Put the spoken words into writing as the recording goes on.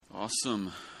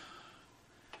Awesome.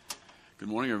 Good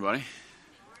morning, everybody.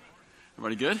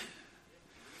 Everybody good?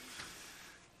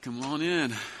 Come on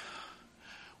in.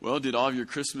 Well, did all of your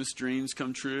Christmas dreams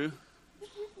come true?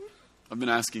 I've been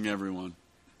asking everyone.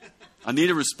 I need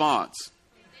a response.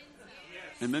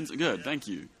 And then, good, thank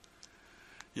you.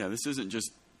 Yeah, this isn't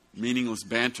just meaningless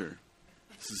banter.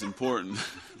 This is important.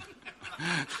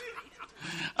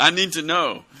 I need to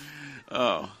know.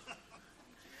 Oh.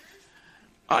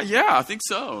 Yeah, I think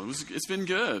so. It's been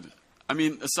good. I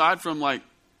mean, aside from like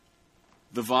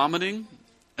the vomiting,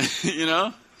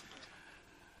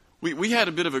 we had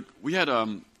a bit of a,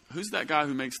 who's that guy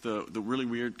who makes the really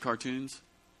weird cartoons?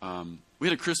 We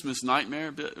had a Christmas nightmare,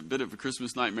 a bit of a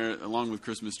Christmas nightmare along with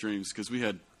Christmas dreams because we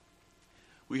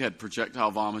had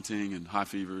projectile vomiting and high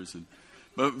fevers,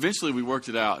 but eventually we worked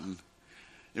it out and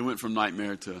it went from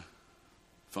nightmare to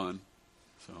fun.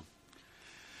 So,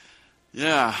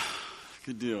 yeah.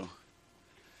 Good deal.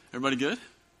 Everybody good?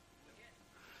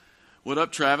 What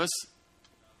up, Travis?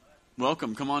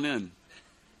 Welcome. Come on in.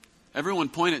 Everyone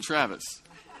point at Travis.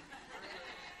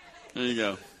 There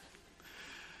you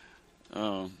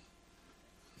go.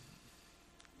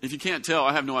 If you can't tell,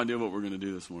 I have no idea what we're going to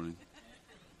do this morning.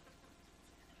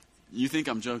 You think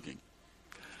I'm joking?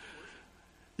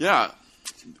 Yeah.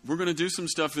 We're going to do some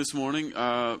stuff this morning,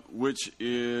 which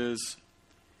is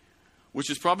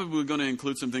probably going to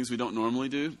include some things we don't normally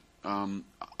do.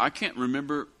 I can't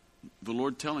remember the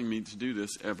Lord telling me to do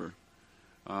this ever.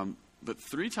 But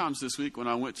 3 times this week when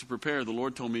I went to prepare, the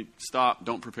Lord told me, stop,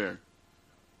 don't prepare.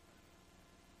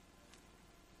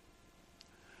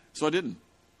 So I didn't.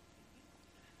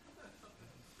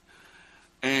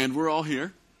 And we're all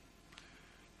here.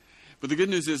 But the good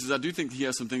news is I do think He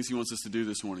has some things He wants us to do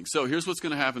this morning. So here's what's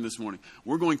going to happen this morning.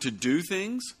 We're going to do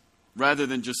things rather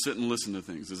than just sit and listen to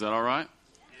things. Is that all right?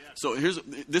 Yeah. So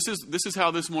this is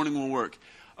how this morning will work.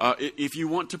 If you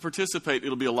want to participate,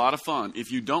 it'll be a lot of fun.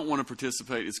 If you don't want to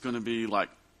participate, it's going to be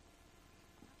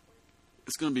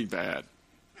bad.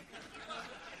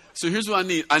 So here's what I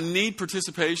need. I need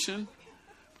participation.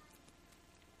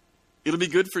 It'll be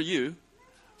good for you.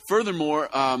 Furthermore,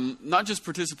 not just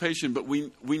participation, but we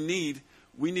need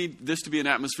this to be an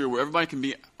atmosphere where everybody can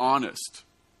be honest.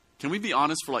 Can we be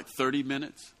honest for like 30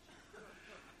 minutes?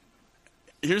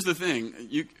 Here's the thing.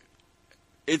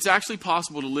 It's actually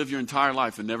possible to live your entire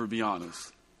life and never be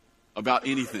honest about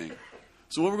anything.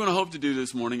 So what we're going to hope to do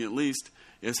this morning, at least,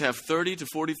 is have 30 to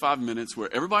 45 minutes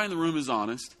where everybody in the room is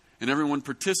honest and everyone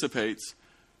participates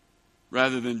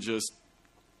rather than just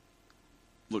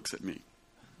looks at me.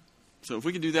 So if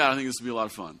we can do that, I think this will be a lot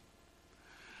of fun.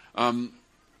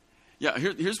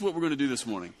 Here's what we're going to do this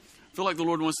morning. I feel like the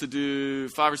Lord wants to do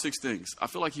 5 or 6 things. I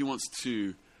feel like He wants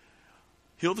to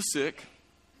heal the sick.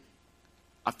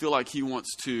 I feel like He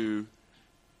wants to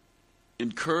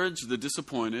encourage the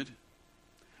disappointed.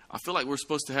 I feel like we're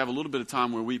supposed to have a little bit of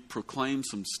time where we proclaim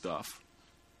some stuff,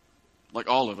 like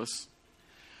all of us.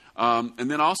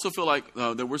 And then I also feel like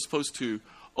that we're supposed to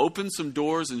open some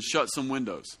doors and shut some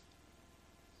windows.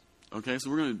 Okay,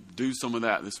 so we're going to do some of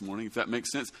that this morning, if that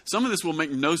makes sense. Some of this will make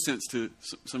no sense to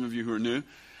some of you who are new,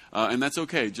 and that's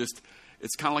okay.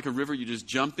 It's kind of like a river. You just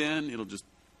jump in, it'll just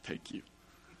take you.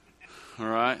 All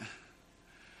right?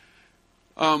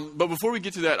 But before we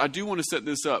get to that, I do want to set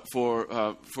this up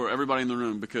for everybody in the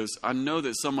room, because I know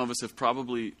that some of us have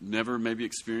probably never maybe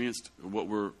experienced what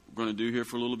we're going to do here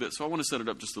for a little bit. So I want to set it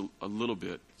up just a little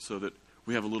bit so that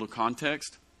we have a little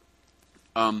context.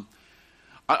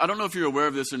 I don't know if you're aware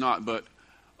of this or not, but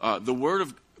the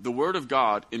Word of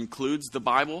God includes the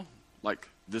Bible, like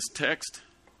this text.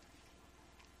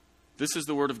 This is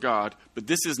the Word of God, but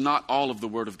this is not all of the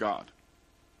Word of God.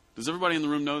 Does everybody in the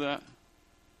room know that?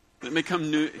 That may come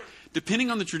new,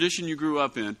 depending on the tradition you grew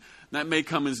up in, that may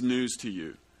come as news to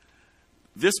you.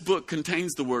 This book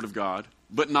contains the Word of God,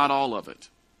 but not all of it.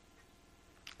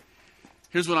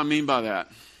 Here's what I mean by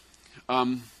that.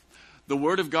 The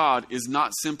Word of God is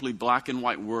not simply black and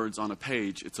white words on a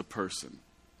page. It's a person.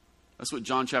 That's what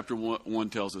John chapter 1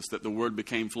 tells us, that the Word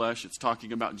became flesh. It's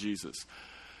talking about Jesus.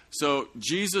 So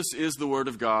Jesus is the Word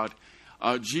of God.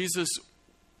 Jesus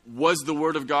was the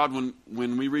Word of God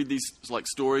when we read these like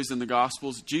stories in the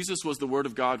Gospels. Jesus was the Word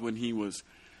of God when He was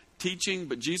teaching,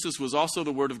 but Jesus was also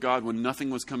the Word of God when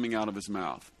nothing was coming out of His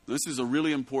mouth. This is a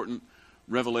really important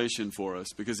revelation for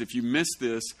us, because if you miss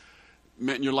this,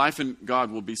 your life in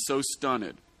God will be so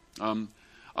stunted.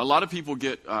 A lot of people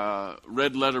get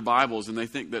red letter Bibles and they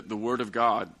think that the Word of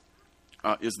God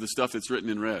is the stuff that's written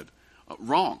in red.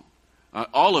 Wrong.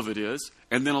 All of it is,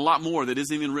 and then a lot more that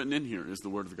isn't even written in here is the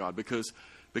Word of God, because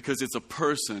it's a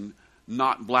person,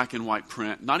 not black and white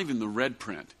print, not even the red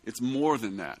print. It's more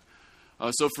than that.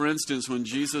 So, for instance, when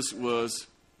Jesus was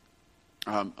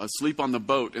asleep on the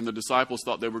boat and the disciples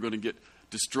thought they were going to get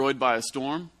destroyed by a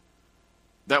storm,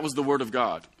 that was the Word of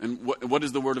God. And what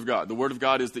is the Word of God? The Word of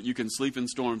God is that you can sleep in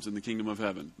storms in the kingdom of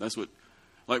heaven. That's what,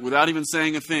 like, without even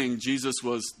saying a thing,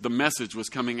 the message was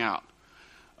coming out.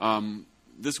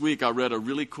 This week I read a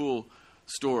really cool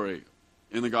story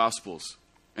in the Gospels,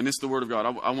 and it's the Word of God.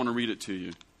 I want to read it to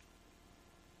you,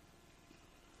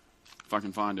 if I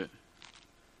can find it.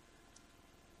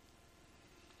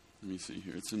 Let me see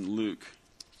here. It's in Luke.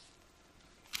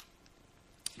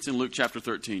 It's in Luke chapter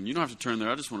 13. You don't have to turn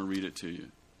there. I just want to read it to you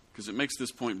because it makes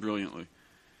this point brilliantly.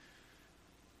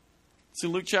 It's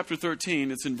in Luke chapter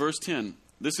 13. It's in verse 10.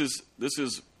 This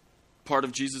is part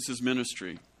of Jesus'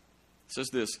 ministry. It says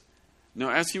this.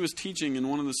 Now, as he was teaching in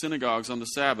one of the synagogues on the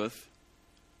Sabbath,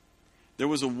 there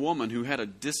was a woman who had a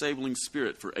disabling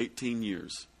spirit for 18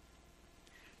 years.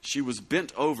 She was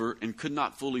bent over and could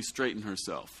not fully straighten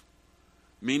herself,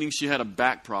 meaning she had a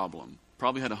back problem,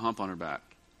 probably had a hump on her back.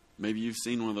 Maybe you've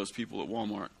seen one of those people at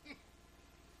Walmart.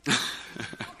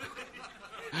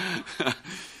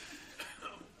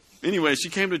 Anyway, she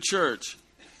came to church.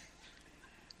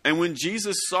 And when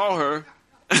Jesus saw her,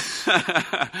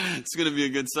 it's going to be a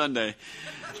good Sunday.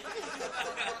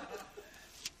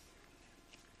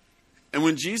 And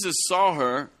when Jesus saw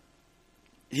her,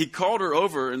 he called her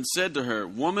over and said to her,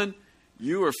 "Woman,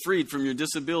 you are freed from your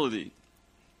disability."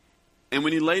 And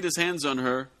when he laid his hands on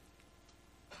her,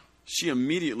 she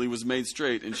immediately was made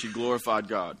straight and she glorified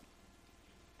God.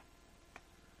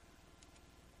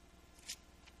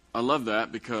 I love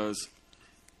that because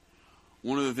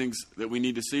one of the things that we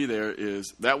need to see there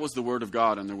is that was the Word of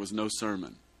God and there was no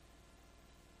sermon.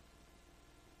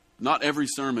 Not every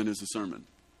sermon is a sermon.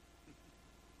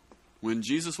 When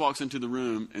Jesus walks into the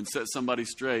room and sets somebody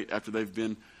straight after they've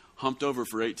been humped over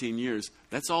for 18 years,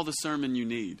 that's all the sermon you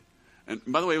need. And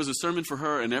by the way, it was a sermon for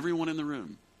her and everyone in the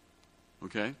room.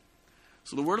 Okay?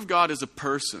 So the Word of God is a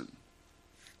person.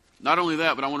 Not only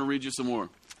that, but I want to read you some more.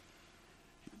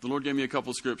 The Lord gave me a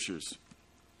couple scriptures.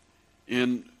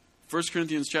 In 1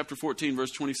 Corinthians chapter 14,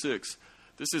 verse 26,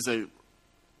 this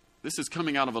is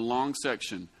coming out of a long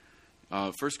section.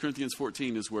 1 Corinthians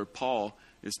 14 is where Paul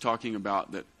is talking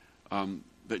about that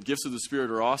gifts of the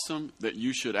Spirit are awesome, that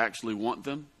you should actually want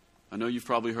them. I know you've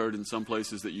probably heard in some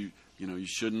places that you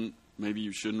shouldn't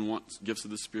want gifts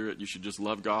of the Spirit. You should just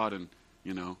love God and,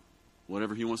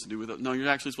 whatever He wants to do with it. No, you're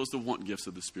actually supposed to want gifts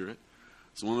of the Spirit.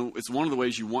 It's one of the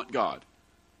ways you want God.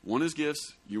 One is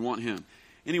gifts, you want Him.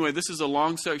 Anyway, this is a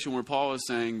long section where Paul is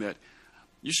saying that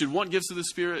you should want gifts of the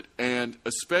Spirit, and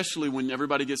especially when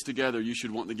everybody gets together, you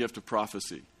should want the gift of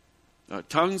prophecy.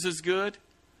 Tongues is good,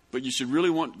 but you should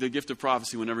really want the gift of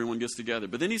prophecy when everyone gets together.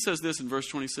 But then he says this in verse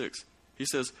 26. He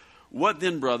says, "What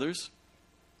then, brothers?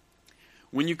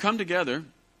 When you come together,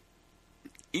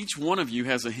 each one of you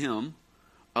has a hymn,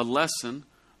 a lesson,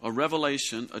 a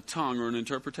revelation, a tongue, or an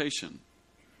interpretation.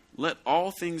 Let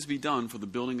all things be done for the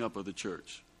building up of the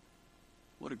church."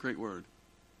 What a great word.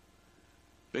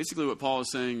 Basically what Paul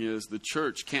is saying is the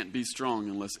church can't be strong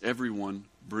unless everyone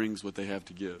brings what they have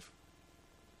to give.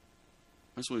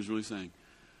 That's what he's really saying.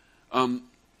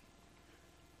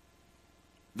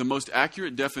 The most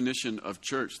accurate definition of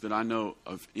church that I know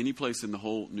of any place in the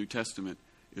whole New Testament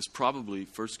is probably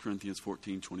 1 Corinthians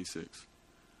 14:26.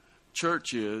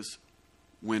 Church is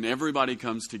when everybody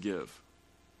comes to give.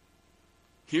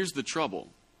 Here's the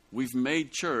trouble. We've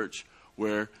made church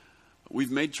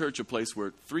a place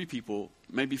where 3 people,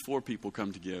 maybe 4 people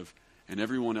come to give, and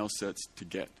everyone else sets to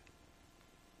get.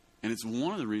 And it's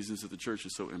one of the reasons that the church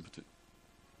is so impotent.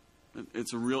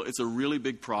 It's a really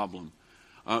big problem.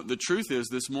 The truth is,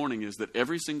 this morning, is that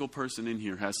every single person in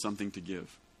here has something to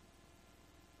give.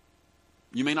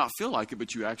 You may not feel like it,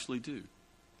 but you actually do.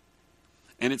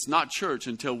 And it's not church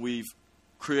until we've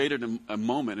created a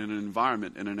moment and an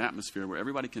environment and an atmosphere where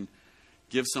everybody can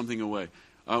give something away.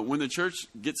 When the church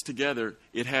gets together,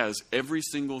 it has every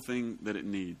single thing that it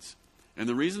needs. And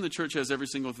the reason the church has every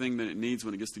single thing that it needs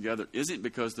when it gets together isn't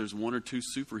because there's 1 or 2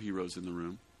 superheroes in the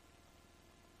room.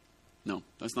 No,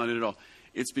 that's not it at all.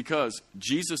 It's because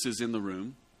Jesus is in the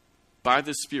room by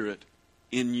the Spirit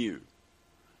in you.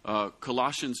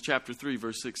 Colossians chapter 3,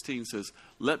 verse 16 says,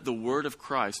 "Let the word of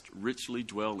Christ richly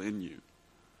dwell in you."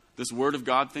 This Word of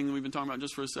God thing that we've been talking about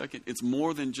just for a second, it's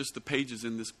more than just the pages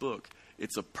in this book.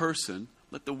 It's a person.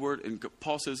 Let the word, and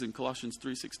Paul says in Colossians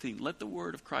 3:16, "Let the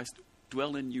word of Christ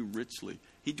dwell in you richly."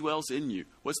 He dwells in you.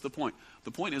 What's the point?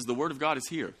 The point is the Word of God is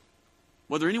here.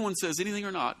 Whether anyone says anything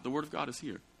or not, the Word of God is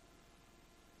here.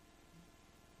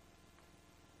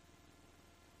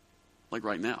 Like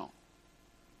right now.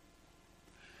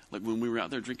 Like when we were out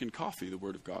there drinking coffee, the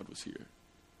Word of God was here.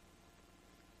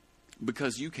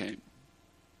 Because you came.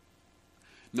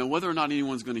 Now, whether or not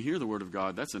anyone's going to hear the Word of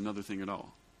God, that's another thing at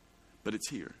all. But it's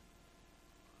here.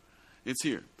 It's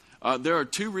here. There are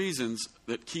two reasons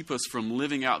that keep us from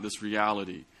living out this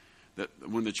reality that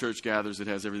when the church gathers, it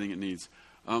has everything it needs.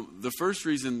 The first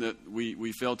reason that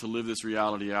we fail to live this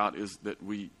reality out is that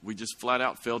we just flat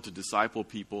out fail to disciple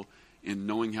people in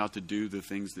knowing how to do the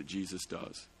things that Jesus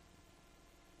does.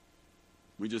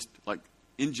 We just,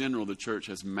 in general, the church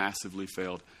has massively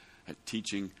failed at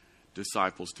teaching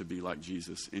disciples to be like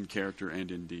Jesus in character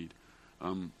and in deed.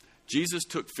 Jesus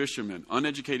took fishermen,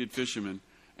 uneducated fishermen,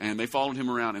 and they followed him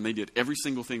around and they did every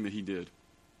single thing that he did.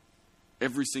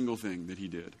 Every single thing that he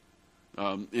did.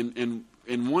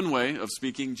 In one way of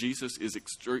speaking, Jesus is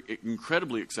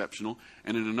incredibly exceptional,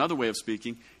 and in another way of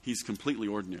speaking, he's completely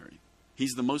ordinary.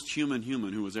 He's the most human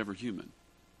who was ever human.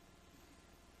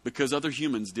 Because other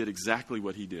humans did exactly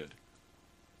what he did,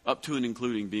 up to and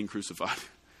including being crucified.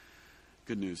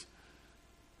 Good news.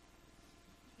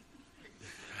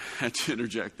 I had to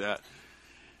interject that.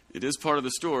 It is part of the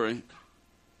story.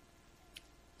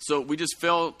 So we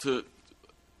fail to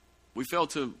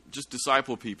just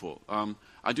disciple people.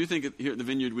 I do think here at the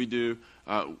Vineyard we do.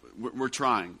 We're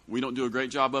trying. We don't do a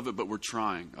great job of it, but we're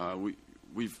trying.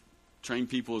 We've trained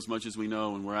people as much as we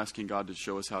know, and we're asking God to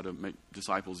show us how to make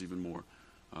disciples even more,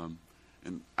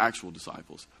 and actual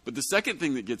disciples. But the second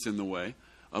thing that gets in the way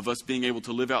of us being able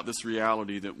to live out this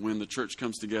reality that when the church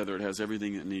comes together, it has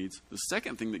everything it needs. The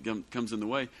second thing that comes in the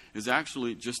way is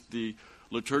actually just the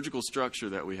liturgical structure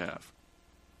that we have.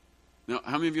 Now,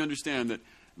 how many of you understand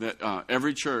that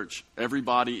every church,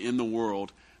 everybody in the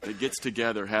world that gets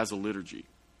together has a liturgy?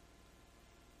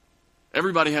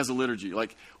 Everybody has a liturgy.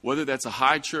 Like, whether that's a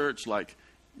high church, like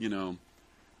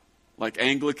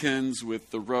Anglicans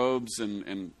with the robes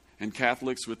and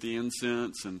Catholics with the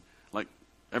incense, and like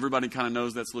everybody kind of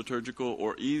knows that's liturgical,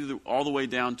 or either all the way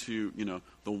down to,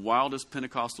 the wildest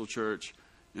Pentecostal church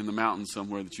in the mountains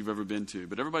somewhere that you've ever been to.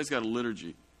 But everybody's got a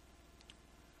liturgy.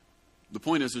 The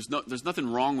point is, there's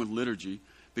nothing wrong with liturgy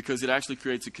because it actually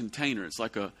creates a container. It's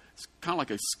kind of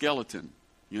like a skeleton,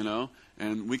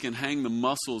 and we can hang the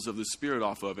muscles of the Spirit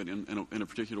off of it in a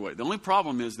particular way. The only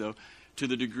problem is, though, to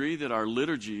the degree that our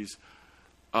liturgies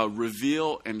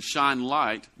reveal and shine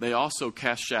light, they also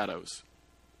cast shadows.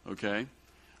 Okay?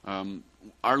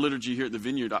 Our liturgy here at the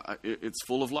Vineyard, it's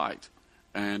full of light,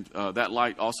 and that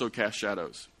light also casts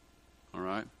shadows. All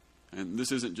right? And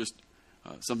this isn't just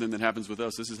something that happens with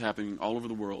us. This is happening all over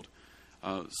the world.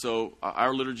 So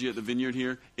our liturgy at the Vineyard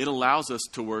here, it allows us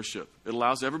to worship. It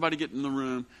allows everybody to get in the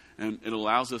room, and it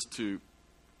allows us to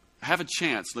have a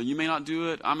chance. Now, you may not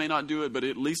do it, I may not do it, but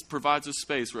it at least provides a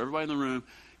space where everybody in the room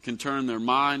can turn their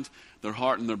mind, their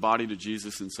heart, and their body to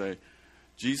Jesus and say,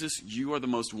 Jesus, you are the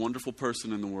most wonderful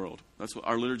person in the world. That's what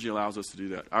our liturgy allows us to do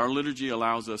that. Our liturgy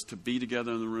allows us to be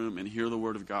together in the room and hear the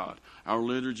Word of God. Our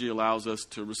liturgy allows us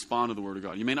to respond to the Word of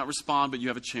God. You may not respond, but you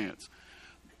have a chance.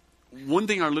 One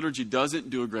thing our liturgy doesn't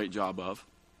do a great job of,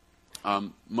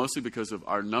 mostly because of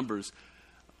our numbers,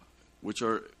 which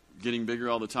are getting bigger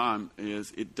all the time,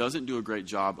 is it doesn't do a great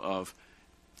job of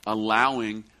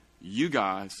allowing you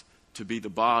guys to be the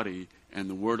body and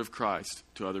the Word of Christ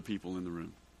to other people in the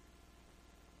room.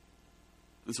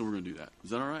 And so we're going to do that. Is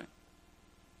that all right?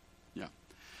 Yeah.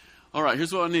 All right,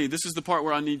 here's what I need. This is the part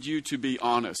where I need you to be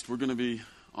honest. We're going to be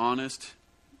honest,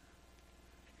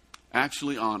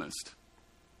 actually honest,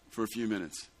 for a few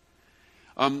minutes.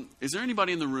 Is there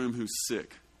anybody in the room who's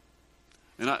sick?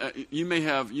 And you may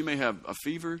have a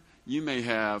fever. You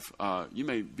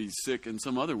may be sick in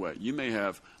some other way. You may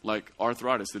have like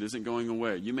arthritis that isn't going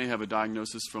away. You may have a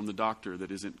diagnosis from the doctor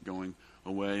that isn't going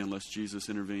away unless Jesus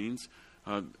intervenes.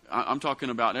 I'm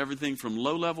talking about everything from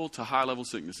low level to high level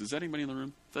sickness. Is that anybody in the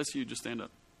room? If that's you, just stand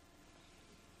up.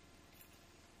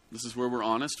 This is where we're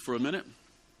honest for a minute.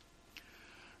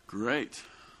 Great.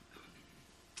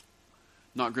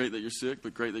 Not great that you're sick,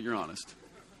 but great that you're honest.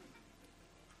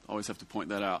 Always have to point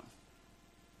that out.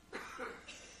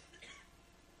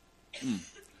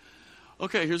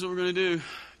 Okay, here's what we're going to do.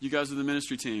 You guys are the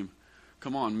ministry team.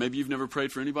 Come on. Maybe you've never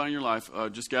prayed for anybody in your life.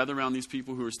 Just gather around these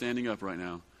people who are standing up right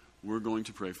now. We're going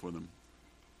to pray for them.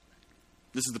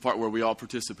 This is the part where we all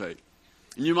participate.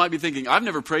 And you might be thinking, I've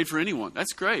never prayed for anyone.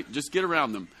 That's great. Just get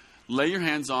around them. Lay your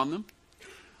hands on them,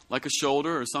 like a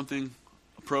shoulder or something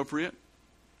appropriate.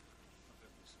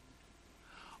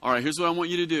 All right, here's what I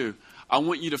want you to do. I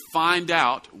want you to find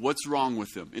out what's wrong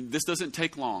with them. This doesn't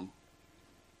take long.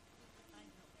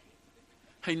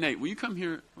 Hey, Nate, will you come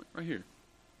here? Right here.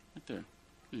 Right there.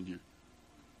 Get in here.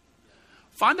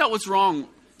 Find out what's wrong.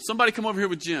 Somebody come over here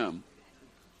with Jim.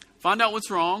 Find out what's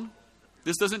wrong.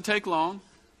 This doesn't take long.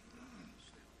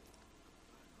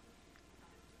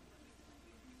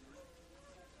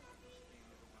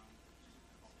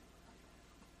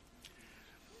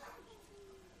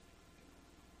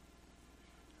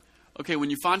 Okay,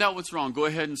 when you find out what's wrong, go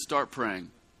ahead and start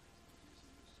praying.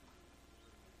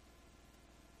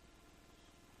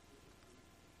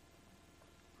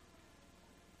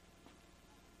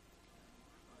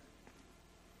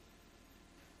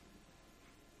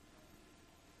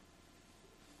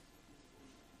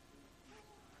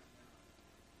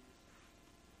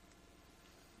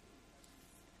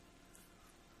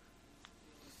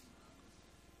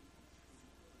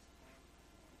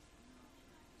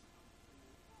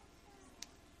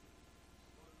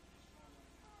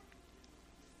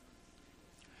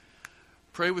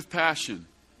 Pray with passion.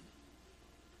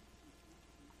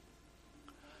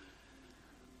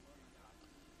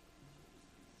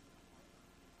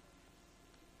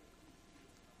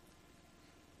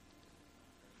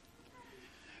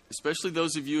 Especially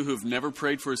those of you who have never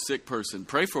prayed for a sick person.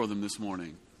 Pray for them this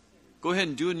morning. Go ahead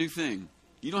and do a new thing.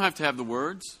 You don't have to have the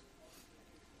words.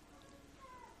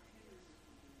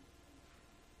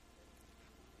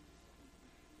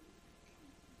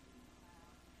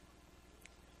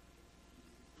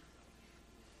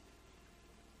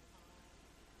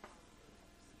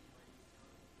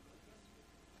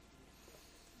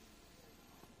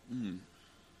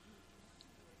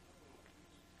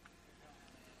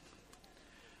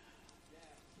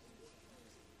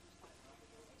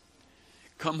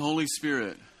 Come, Holy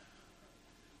Spirit.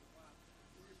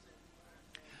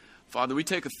 Father, we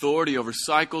take authority over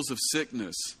cycles of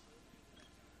sickness.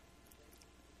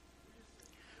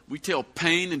 We tell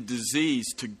pain and disease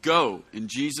to go in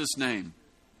Jesus' name.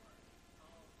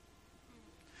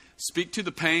 Speak to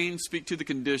the pain, speak to the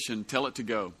condition, tell it to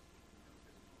go.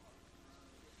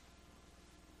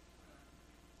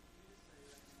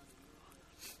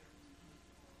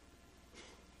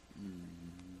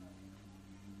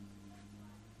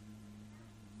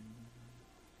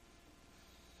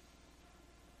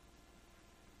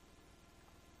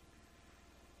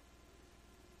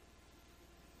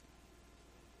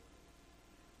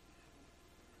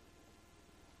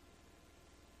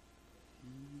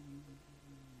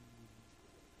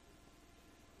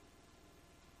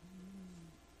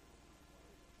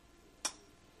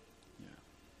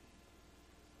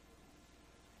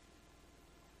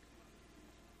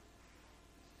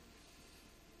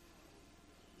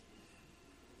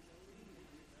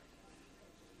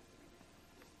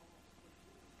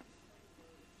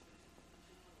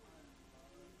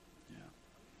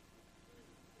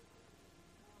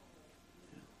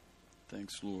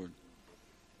 Thanks, Lord.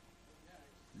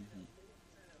 Mm-hmm.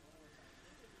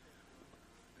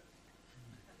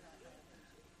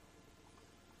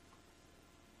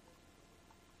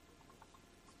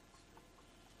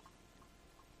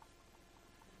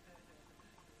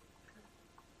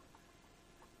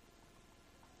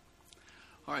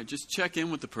 All right, just check in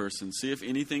with the person. See if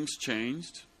anything's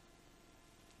changed.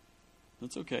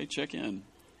 That's okay. Check in.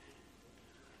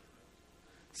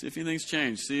 See if anything's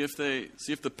changed. See if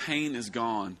the pain is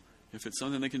gone. If it's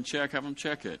something they can check, have them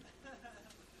check it.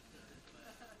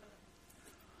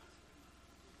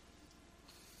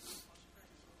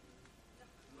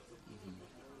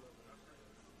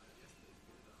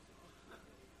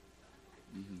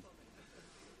 Mm-hmm.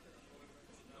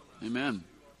 Amen.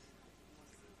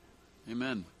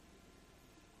 Amen.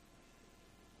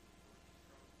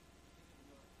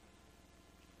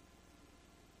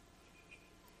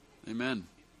 Amen.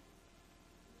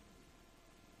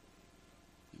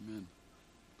 Amen.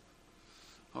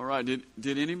 All right. Did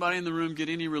anybody in the room get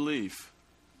any relief?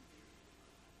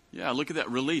 Yeah, look at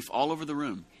that relief all over the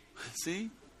room.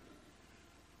 See?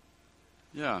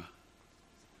 Yeah.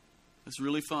 It's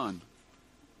really fun.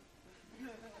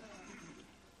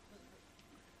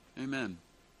 Amen.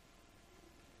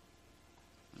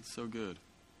 That's so good.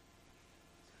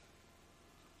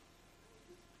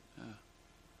 Yeah.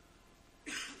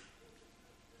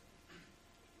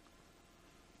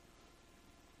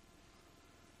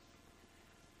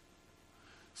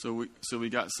 So we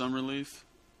got some relief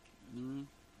in the room?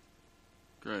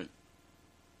 Great.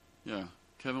 Yeah.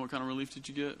 Kevin, what kind of relief did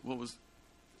you get? What was? It's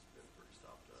been pretty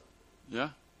stopped up. Yeah?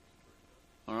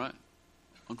 All right.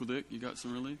 Uncle Dick, you got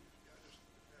some relief?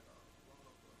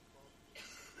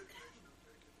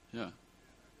 Yeah.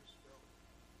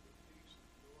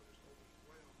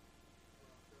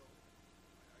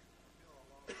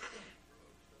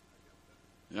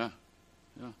 Yeah.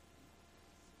 Yeah.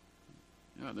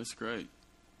 Yeah, that's great.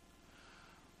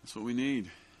 That's what we need.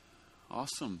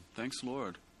 Awesome. Thanks,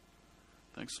 Lord.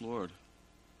 Thanks, Lord.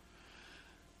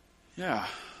 Yeah.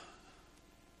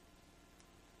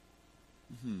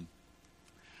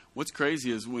 What's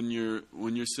crazy is when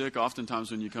you're sick,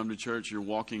 oftentimes when you come to church, you're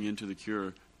walking into the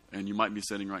cure, and you might be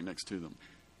sitting right next to them.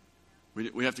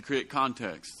 We have to create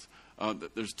context.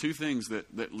 There's two things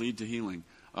that lead to healing.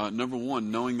 Number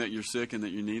one, knowing that you're sick and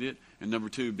that you need it. And number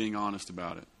two, being honest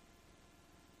about it.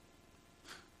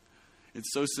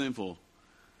 It's so simple.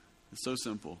 It's so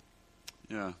simple.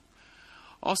 Yeah.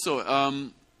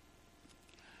 Also,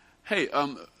 hey,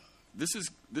 this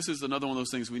is another one of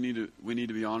those things we need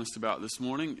to be honest about this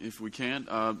morning, if we can.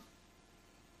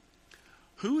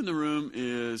 Who in the room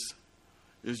is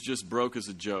just broke as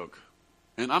a joke?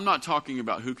 And I'm not talking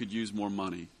about who could use more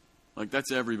money. Like,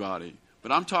 that's everybody.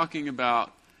 But I'm talking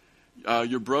about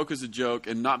you're broke as a joke,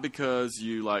 and not because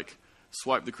you, like,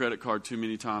 swiped the credit card too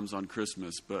many times on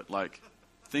Christmas, but, like,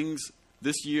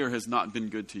 this year has not been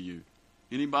good to you.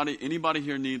 Anybody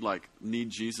here need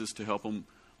Jesus to help them,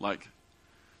 like,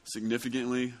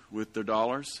 significantly with their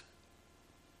dollars?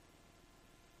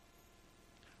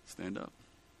 Stand up.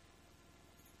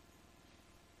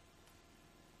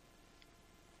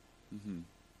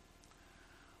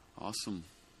 Awesome.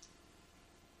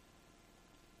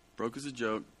 Broke as a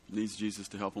joke, needs Jesus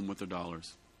to help them with their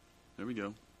dollars. There we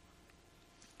go.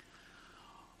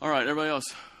 All right, everybody else,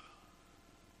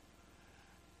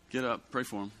 get up, pray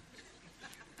for them.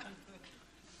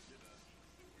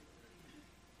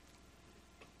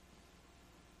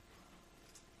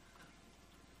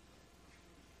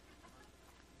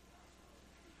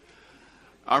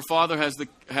 Our Father has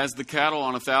the cattle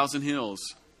on 1,000 hills.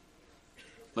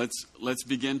 Let's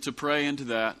begin to pray into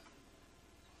that.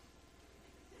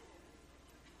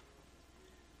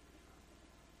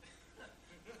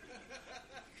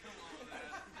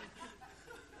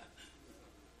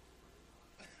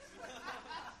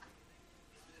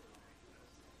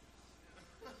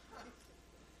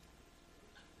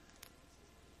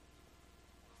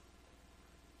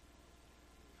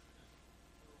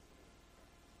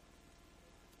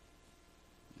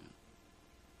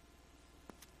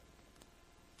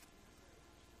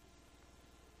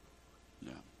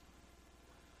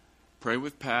 Pray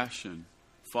with passion.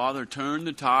 Father, turn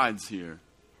the tides here.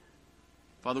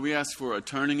 Father, we ask for a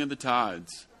turning of the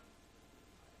tides.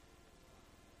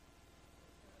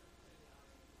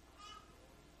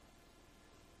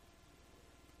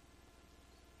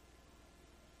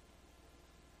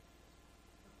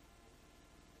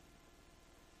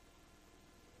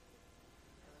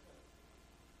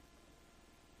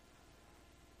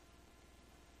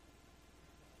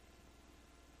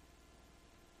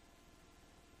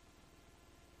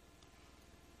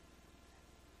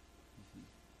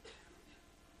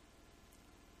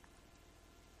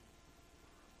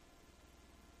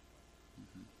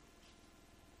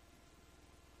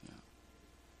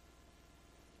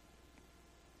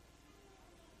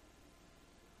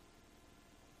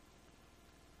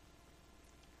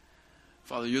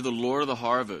 Father, you're the Lord of the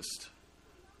harvest.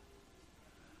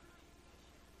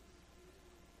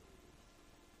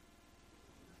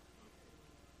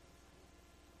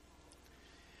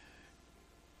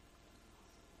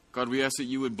 God, we ask that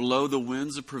you would blow the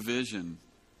winds of provision.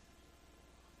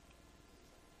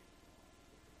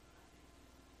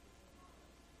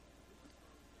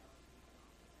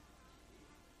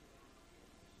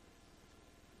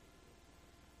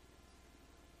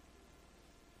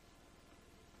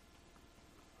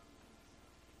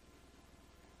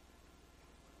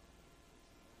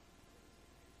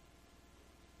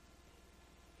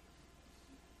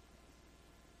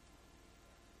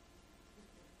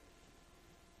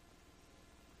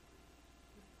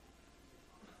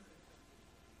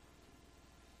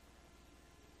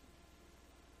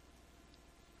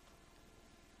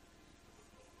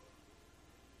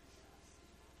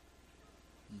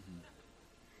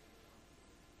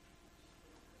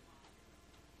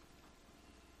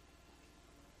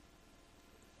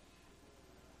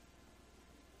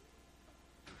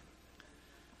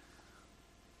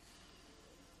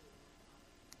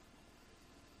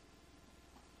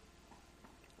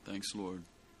 Thanks, Lord.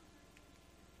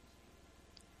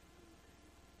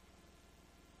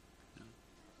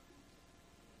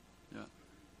 Yeah.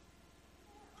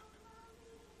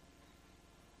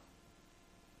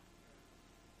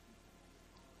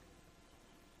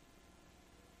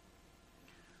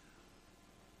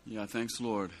 Yeah, thanks,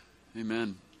 Lord.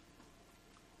 Amen.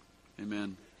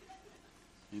 Amen.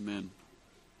 Amen.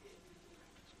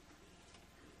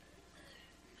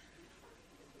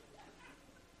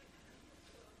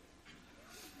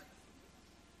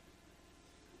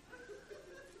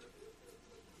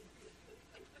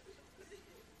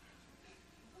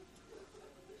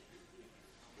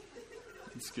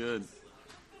 That's good.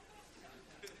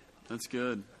 That's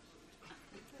good.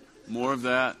 More of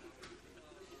that.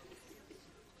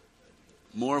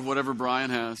 More of whatever Brian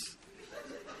has.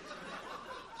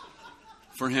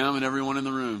 For him and everyone in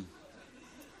the room.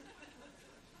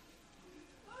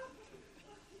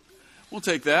 We'll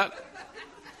take that.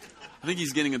 I think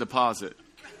he's getting a deposit.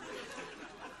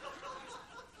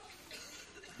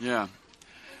 Yeah.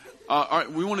 All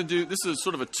right, we want to do, this is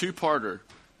sort of a two-parter.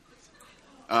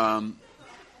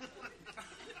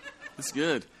 That's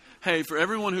good. Hey, for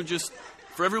everyone who just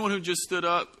stood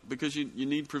up because you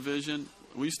need provision,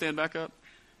 will you stand back up?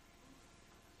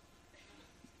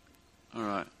 All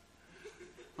right.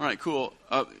 All right, cool.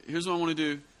 Here's what I want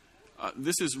to do.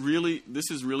 This is really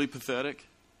pathetic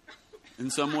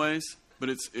in some ways, but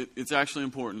it's actually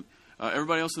important.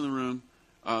 Everybody else in the room,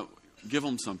 give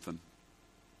them something.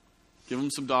 Give them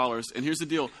some dollars. And here's the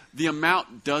deal. The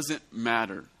amount doesn't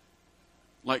matter.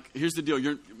 Like, here's the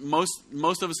deal.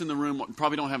 Most of us in the room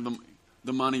probably don't have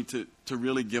the money to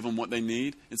really give them what they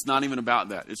need. It's not even about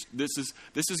that. This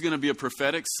is going to be a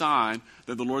prophetic sign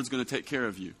that the Lord's going to take care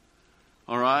of you.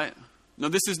 All right? Now,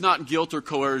 this is not guilt or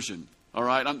coercion. All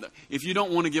right? If you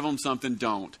don't want to give them something,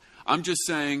 don't. I'm just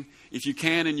saying, if you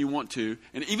can and you want to,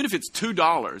 and even if it's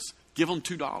 $2, give them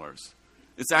 $2.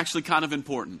 It's actually kind of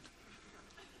important.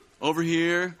 Over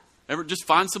here, just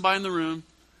find somebody in the room.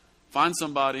 Find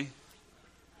somebody.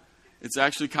 It's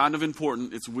actually kind of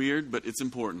important. It's weird, but it's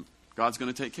important. God's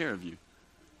going to take care of you.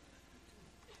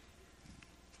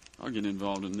 I'll get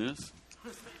involved in this.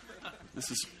 This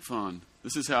is fun.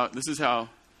 This is how,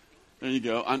 there you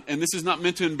go. And this is not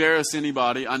meant to embarrass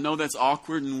anybody. I know that's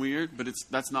awkward and weird, but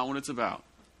that's not what it's about.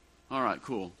 All right,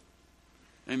 cool.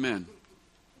 Amen.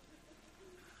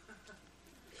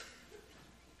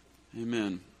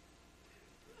 Amen.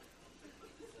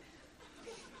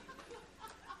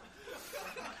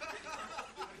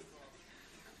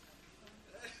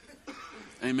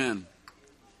 Amen.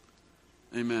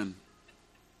 Amen.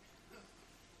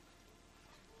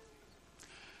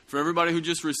 For everybody who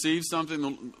just received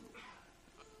something,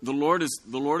 the Lord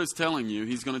is telling you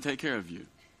He's going to take care of you.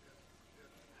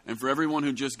 And for everyone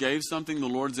who just gave something, the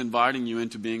Lord's inviting you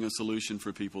into being a solution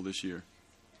for people this year.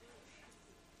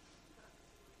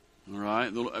 All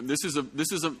right? This is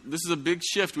a big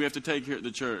shift we have to take here at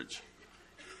the church.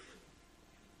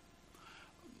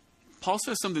 Paul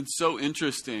says something so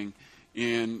interesting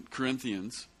in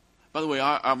Corinthians. By the way,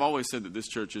 I've always said that this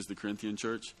church is the Corinthian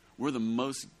church. We're the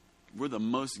most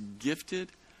gifted,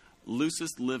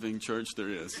 loosest living church there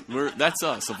is. That's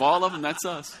us. Of all of them, that's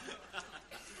us.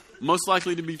 Most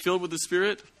likely to be filled with the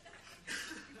Spirit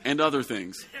and other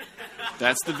things.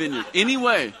 That's the vineyard.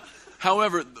 Anyway,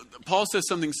 however, Paul says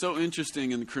something so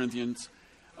interesting in Corinthians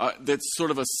that's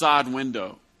sort of a side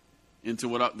window into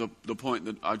the point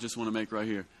that I just want to make right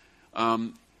here.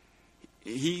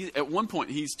 At one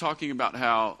point, he's talking about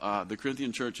how the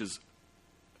Corinthian church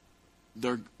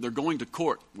they're going to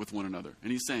court with one another.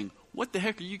 And he's saying, what the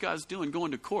heck are you guys doing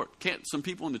going to court? Can't some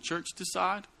people in the church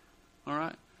decide? All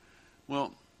right.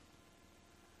 Well,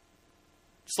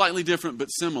 slightly different but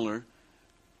similar.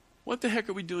 What the heck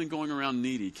are we doing going around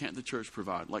needy? Can't the church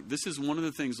provide? Like, this is one of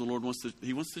the things the Lord wants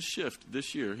to shift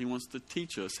this year. He wants to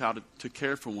teach us how to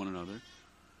care for one another.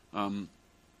 And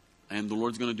the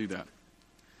Lord's going to do that.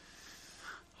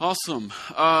 Awesome.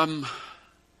 All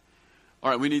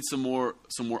right, we need some more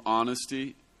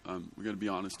honesty. We're going to be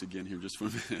honest again here just for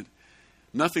a minute.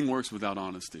 Nothing works without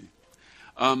honesty.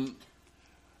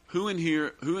 Who in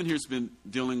here's been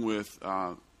dealing with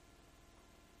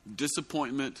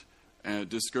disappointment,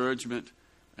 discouragement,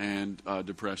 and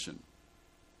depression?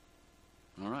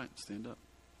 All right, stand up.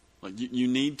 Like you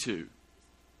need to.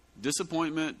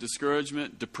 Disappointment,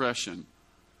 discouragement, depression.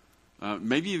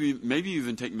 Maybe you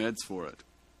even take meds for it.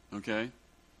 Okay?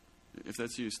 If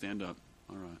that's you, stand up.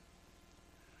 All right.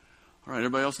 All right,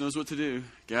 everybody else knows what to do.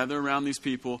 Gather around these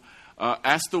people.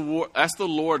 Ask the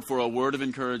Lord for a word of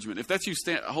encouragement. If that's you,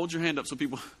 hold your hand up so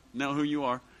people know who you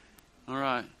are. All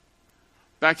right.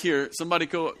 Back here, somebody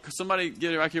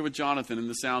get back here with Jonathan in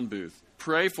the sound booth.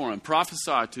 Pray for him.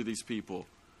 Prophesy to these people.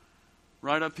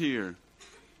 Right up here.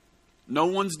 No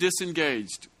one's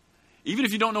disengaged. Even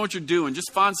if you don't know what you're doing,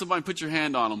 just find somebody and put your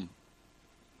hand on them.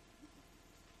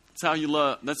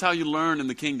 That's how you learn in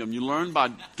the kingdom. You learn by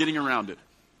getting around it.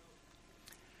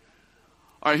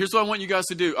 All right, here's what I want you guys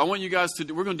to do.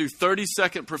 We're going to do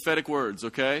 30-second prophetic words,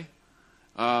 okay?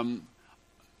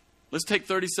 Let's take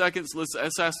 30 seconds.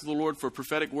 Let's ask the Lord for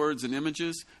prophetic words and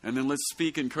images, and then let's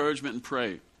speak encouragement and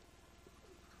pray.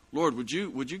 Lord, would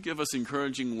you give us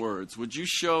encouraging words? Would you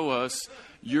show us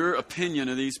your opinion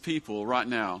of these people right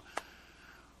now?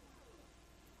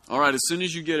 All right, as soon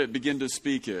as you get it, begin to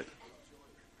speak it.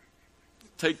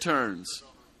 Take turns.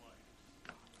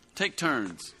 Take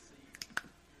turns.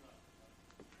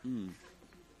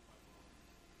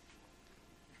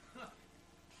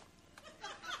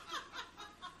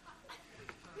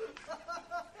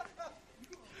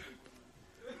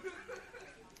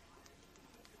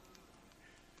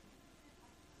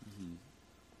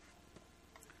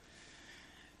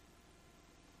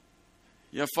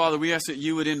 Yeah, Father, we ask that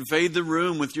you would invade the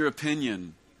room with your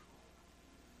opinion.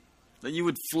 That you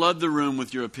would flood the room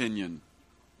with your opinion.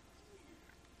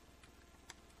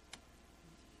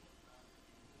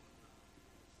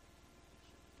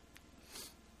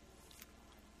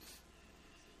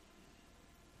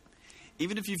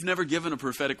 Even if you've never given a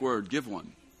prophetic word, give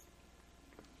one.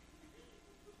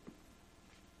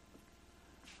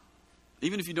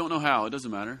 Even if you don't know how, it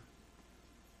doesn't matter.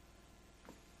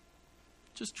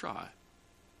 Just try.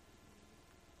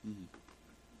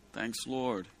 Thanks,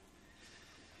 Lord.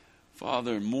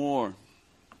 Father, more.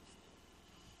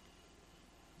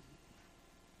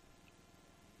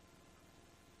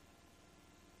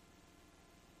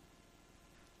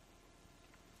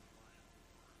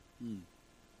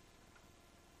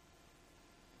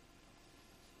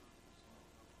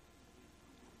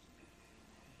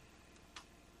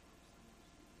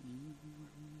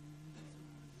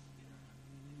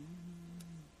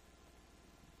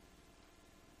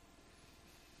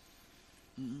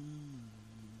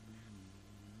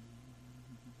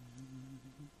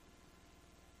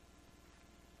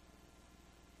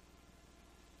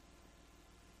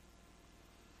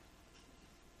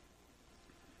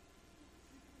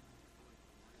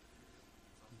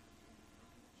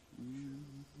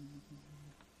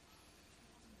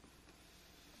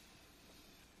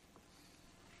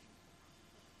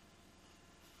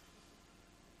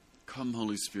 Come,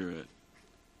 Holy Spirit.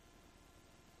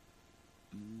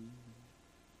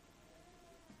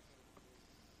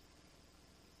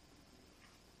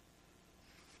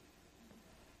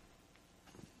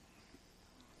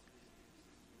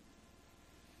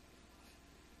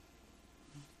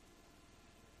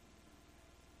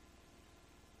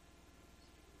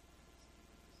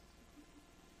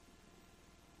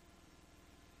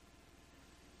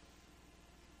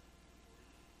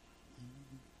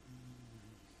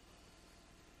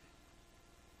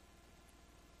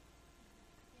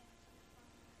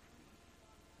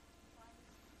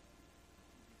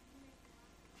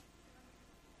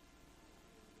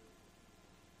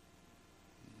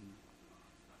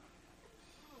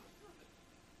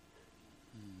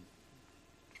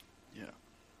 Yeah.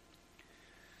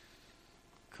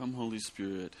 Come, Holy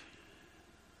Spirit.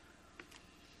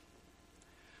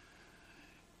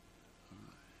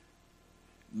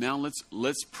 Now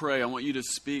let's pray. I want you to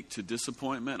speak to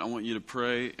disappointment. I want you to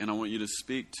pray, and I want you to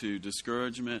speak to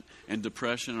discouragement and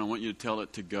depression, and I want you to tell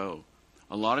it to go.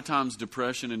 A lot of times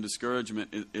depression and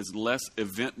discouragement is less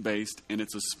event-based, and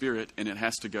it's a spirit, and it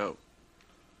has to go.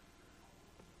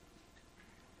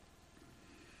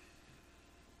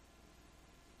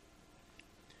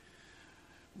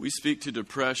 We speak to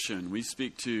depression, we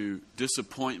speak to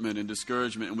disappointment and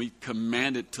discouragement, and we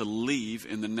command it to leave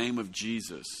in the name of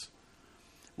Jesus.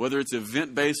 Whether it's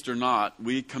event-based or not,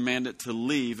 we command it to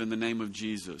leave in the name of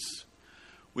Jesus.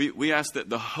 We ask that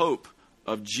the hope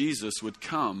of Jesus would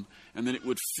come and that it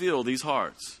would fill these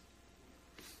hearts.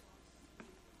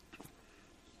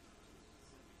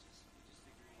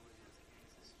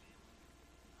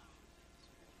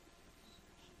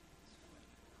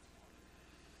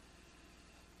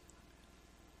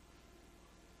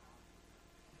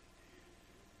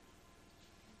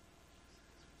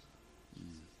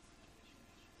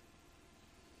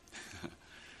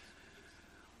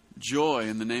 Joy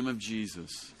in the name of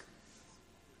Jesus.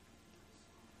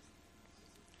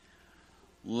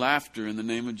 Laughter in the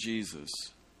name of Jesus.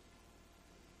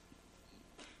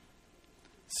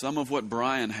 Some of what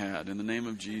Brian had in the name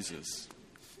of Jesus.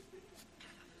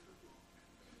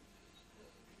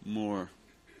 More.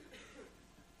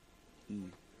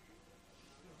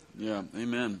 Yeah,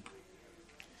 amen.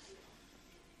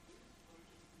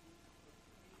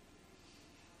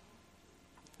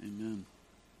 Amen.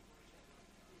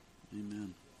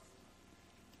 Amen.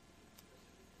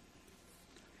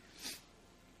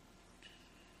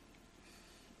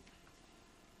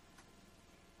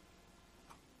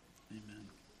 Amen.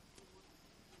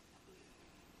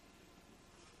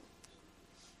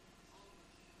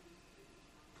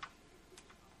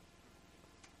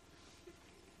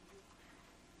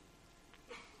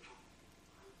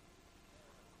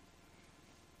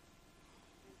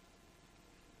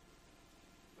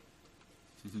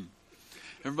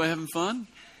 Everybody having fun?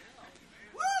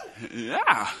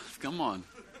 Yeah, come on.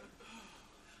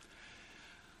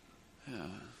 Yeah.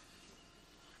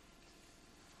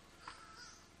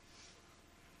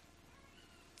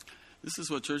 This is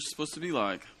what church is supposed to be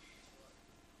like.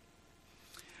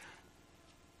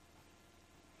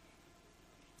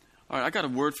 All right, I got a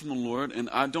word from the Lord, and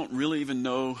I don't really even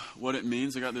know what it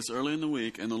means. I got this early in the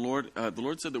week, and the Lord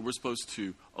said that we're supposed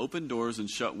to open doors and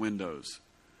shut windows.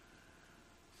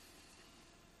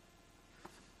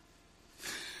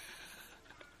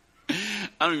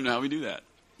 I don't even know how we do that.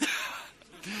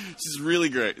 This is really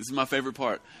great. This is my favorite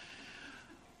part.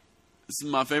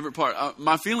 My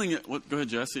feeling. What? Go ahead,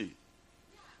 Jesse.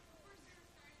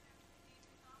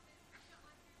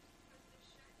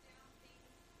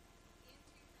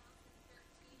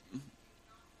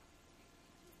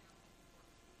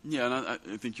 Yeah, and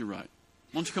I think you're right.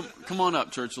 Why don't you come on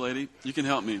up, church lady? You can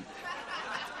help me.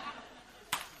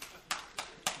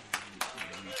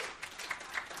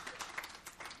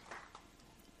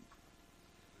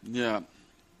 Yeah.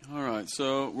 All right.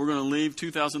 So we're going to leave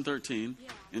 2013.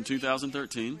 In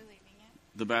 2013,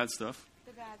 the bad stuff.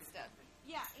 The bad stuff.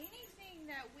 Yeah, anything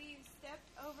that we've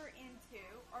stepped over into,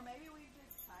 or maybe we've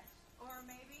just touched, or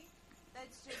maybe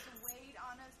that's just weighed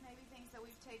on us, maybe things that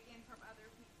we've taken from other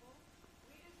people.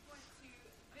 We just want to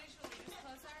visually just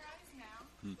close our eyes now.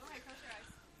 Go ahead, close your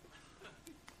eyes.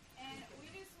 And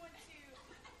we just want to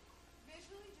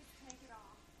visually just take it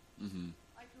off. Mm-hmm.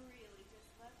 Like really, just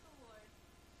let the Lord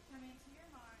come into your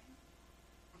mind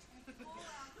and pull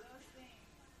out those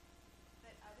things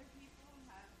that other people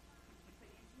have put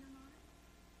into your mind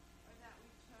or that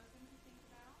we've chosen to think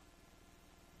about.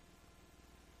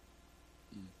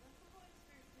 Let the Holy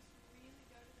Spirit just really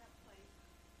go to that place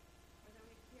where that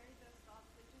we've carried those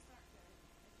thoughts that just aren't good,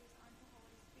 that just aren't the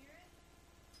Holy Spirit.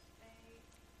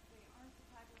 They aren't the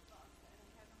type of thoughts that a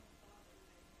Heavenly Father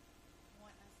would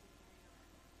want us to carry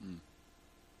around.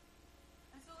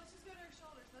 And so let's just go to our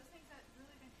shoulders. Those things that have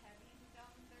really been heavy in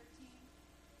 2013,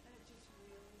 that have just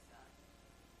really sucked.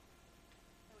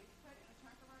 That we've put in the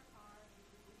trunk of our car, and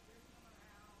we've driven them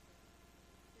around,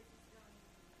 and they're just going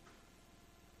to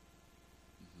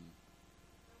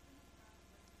open the trunk,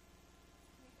 let's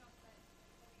take off that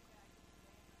heavy bag of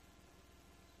today,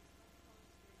 and just let the Holy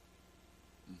Spirit take it.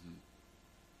 Mm-hmm.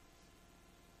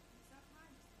 And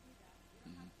sometimes just do that. You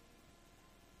don't have to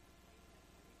take that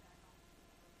heavy bag off.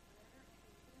 Whatever,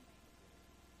 maybe put a name to it,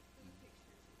 put a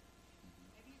picture to it.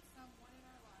 Maybe it's someone in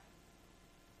our lives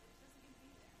that it doesn't need to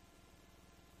be there.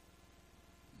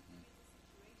 Maybe it's a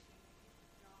situation, maybe it's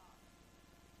a job.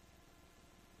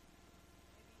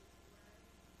 Maybe it's work.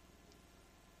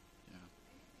 Yeah.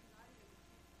 Maybe it's anxiety that we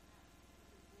can't have because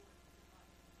you're bored with your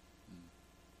life.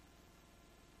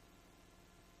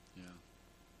 Yeah.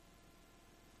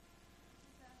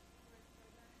 Just ask the Lord to go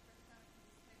down and first time and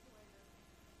just take away those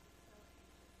things that make you so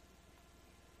anxious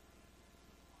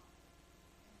and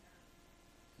so nervous.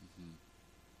 Mm-hmm.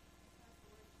 Just ask the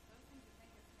Lord, those things that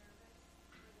make us nervous,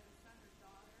 or that a son or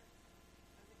daughter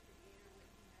of the Creator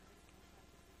wouldn't be nervous in those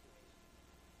types of situations.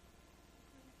 Just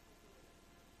let Him take away those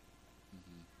nerves.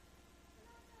 Mm-hmm.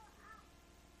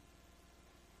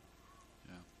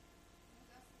 Yeah. And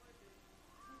just ask the Lord to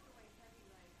take away heavy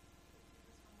legs, to keep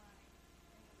us from running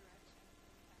in the direction that we have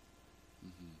to run.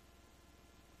 Mm-hmm.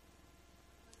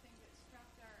 Those things that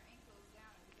strapped our ankles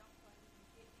down and we don't feel like we can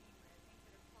get anywhere, things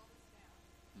that have pulled us down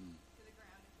to the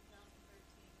ground in 2013.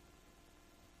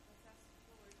 Let's ask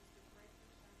the Lord just to break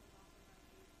those shackles off of our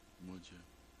feet Would you?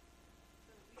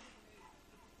 so that we can move and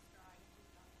we can stride in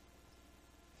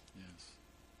 2013. Yes.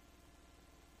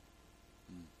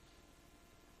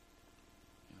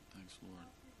 Yeah. Thanks, Lord.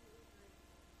 Let's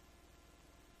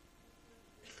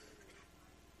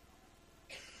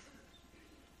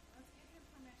give Him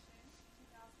permission in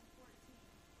 2014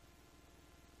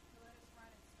 to let us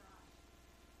run and stride.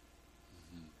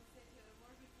 Let's say to the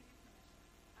Lord, we give you permission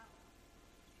out loud.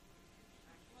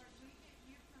 Lord, we give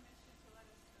you permission to let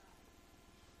us stride.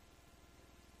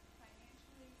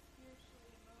 Financially,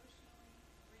 spiritually, emotionally,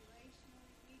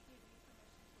 relationally, we give you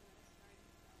permission to let us stride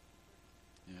in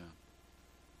 2014. Yeah.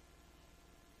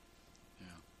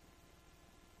 Yeah.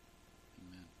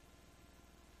 Amen.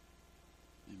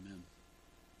 Amen.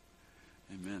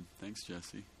 Amen. Thanks,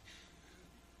 Jesse.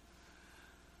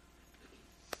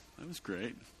 That was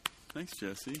great. Thanks,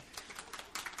 Jesse.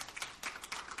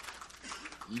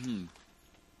 Mm-hmm.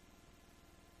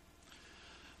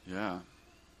 Yeah.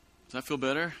 Does that feel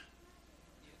better?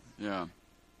 Yeah.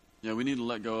 Yeah, we need to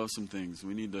let go of some things.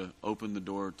 We need to open the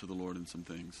door to the Lord in some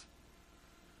things.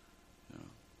 Yeah.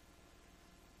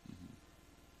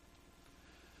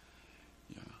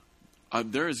 Yeah.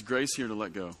 There is grace here to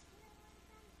let go.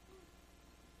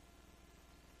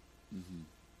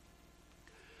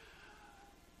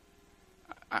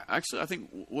 Actually, I think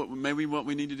what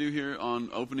we need to do here on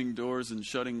opening doors and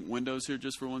shutting windows here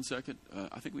just for 1 second,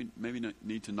 I think we maybe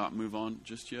need to not move on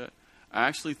just yet. I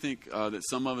actually think that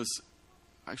some of us,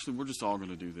 actually, we're just all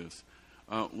going to do this.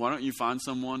 Why don't you find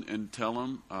someone and tell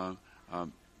them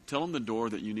the door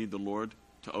that you need the Lord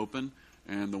to open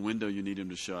and the window you need Him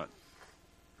to shut.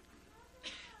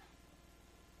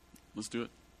 Let's do it.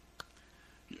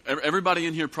 Everybody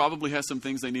in here probably has some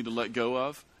things they need to let go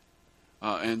of,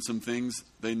 and some things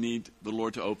they need the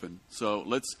Lord to open. So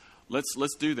let's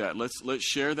do that. Let's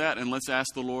share that, and let's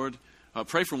ask the Lord.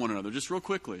 Pray for one another, just real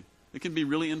quickly. It can be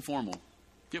really informal.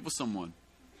 Get with someone.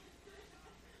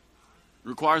 It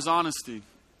requires honesty.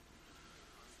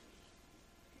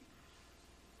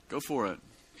 Go for it.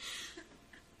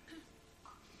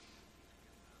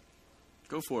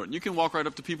 Go for it. And you can walk right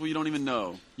up to people you don't even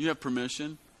know. You have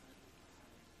permission.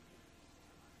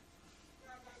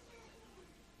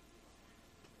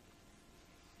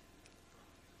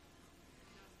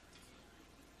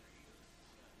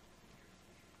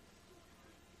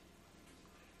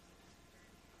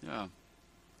 Yeah.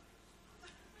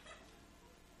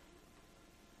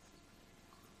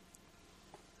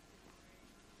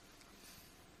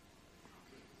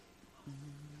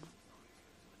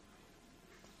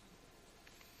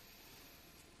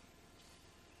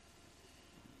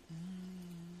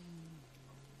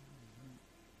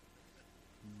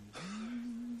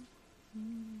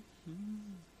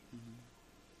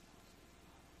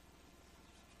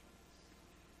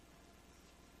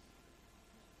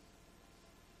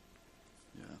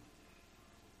 Yeah.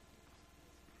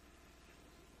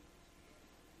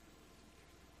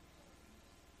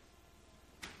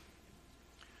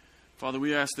 Father,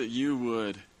 we ask that you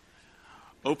would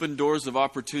open doors of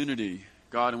opportunity,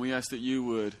 God, and we ask that you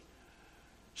would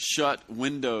shut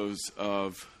windows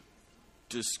of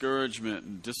discouragement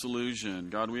and disillusion.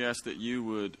 God, we ask that you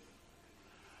would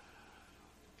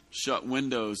shut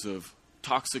windows of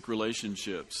toxic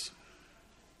relationships.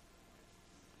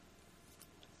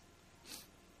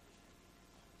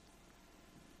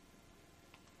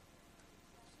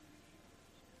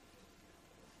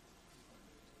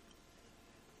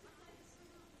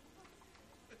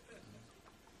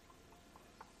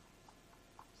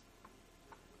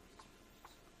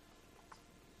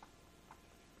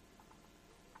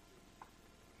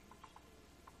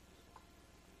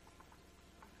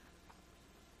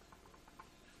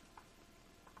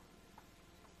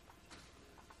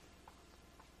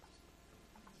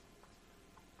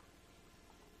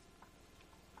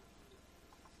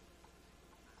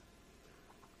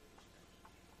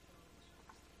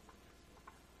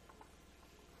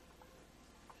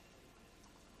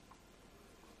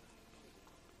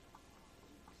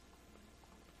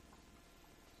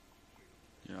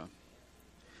 Yeah.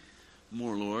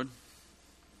 More, Lord.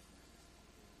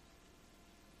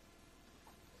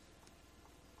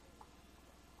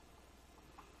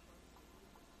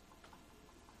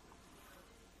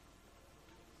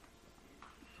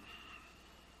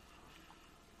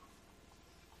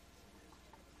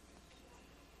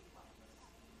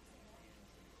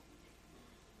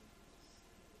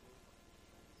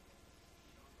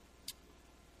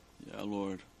 Yeah,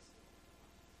 Lord.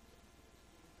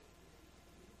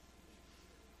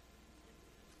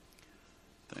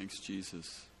 Thanks,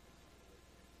 Jesus.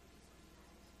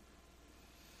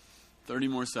 30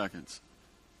 more seconds.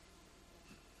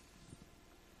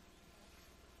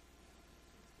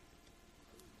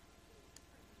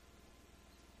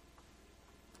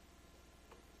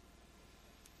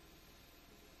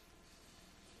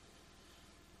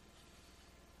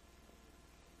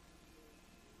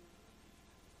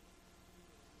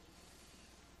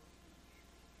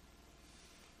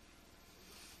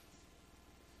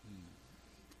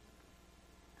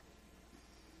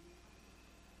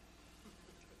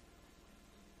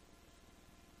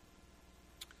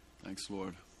 Thanks,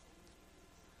 Lord.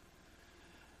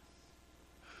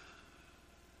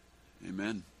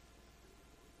 Amen.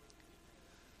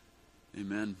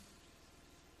 Amen.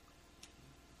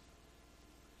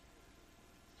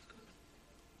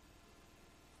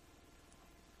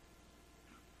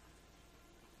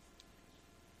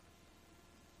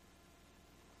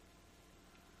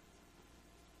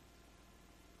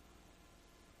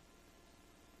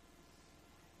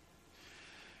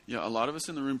 Yeah, a lot of us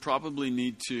in the room probably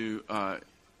need to, I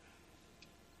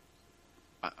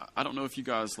don't know if you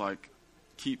guys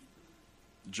keep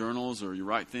journals or you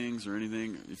write things or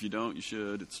anything. If you don't, you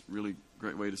should. It's a really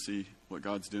great way to see what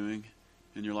God's doing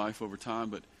in your life over time.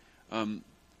 But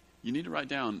you need to write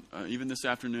down, even this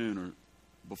afternoon or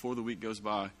before the week goes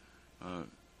by,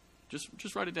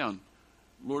 just write it down.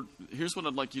 Lord, here's what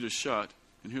I'd like you to shut,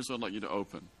 And here's what I'd like you to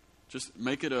open. Just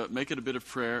make it a bit of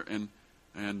prayer,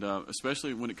 and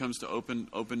especially when it comes to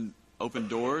open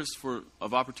doors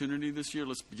of opportunity this year.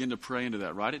 Let's begin to pray into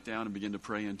that. Write it down and begin to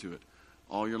pray into it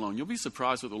all year long. You'll be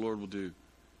surprised what the Lord will do.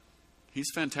 He's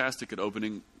fantastic at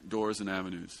opening doors and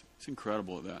avenues. He's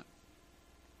incredible at that.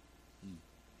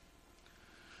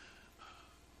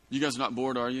 You guys are not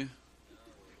bored, are you?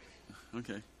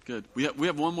 Okay, good. We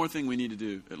have one more thing we need to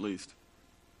do, at least.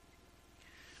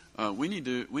 We need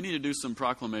to do some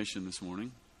proclamation this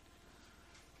morning.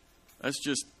 That's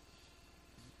just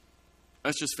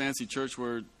fancy church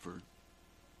word for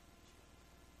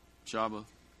Shabbat.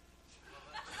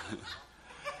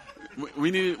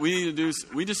 We're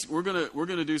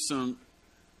gonna do some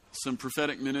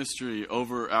prophetic ministry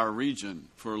over our region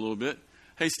for a little bit.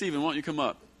 Hey, Stephen, why don't you come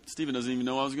up? Stephen doesn't even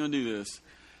know I was going to do this.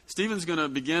 Stephen's going to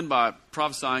begin by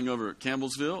prophesying over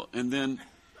Campbellsville, and then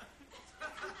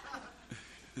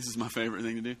this is my favorite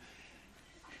thing to do.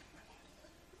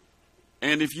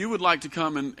 And if you would like to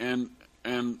come and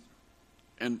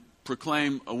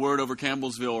proclaim a word over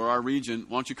Campbellsville or our region,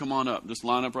 why don't you come on up? Just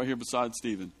line up right here beside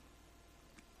Stephen.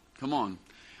 Come on.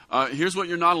 Here's what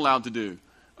you're not allowed to do.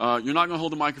 You're not going to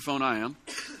hold the microphone. I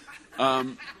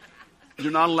am.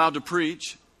 You're not allowed to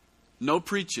preach. No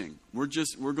preaching. We're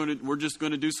just going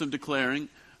to do some declaring,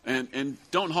 and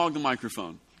don't hog the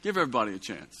microphone. Give everybody a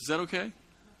chance. Is that okay?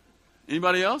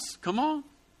 Anybody else? Come on.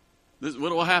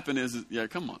 What will happen is, yeah,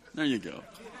 come on. There you go.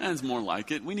 That's more like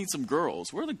it. We need some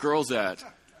girls. Where are the girls at?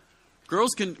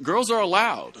 Girls are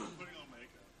allowed.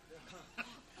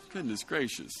 Goodness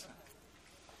gracious.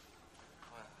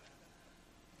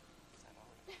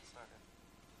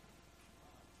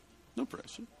 No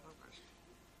pressure.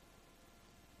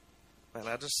 Man,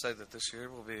 I just say that this year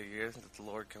will be a year that the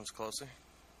Lord comes closer.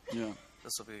 Yeah.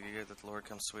 This will be a year that the Lord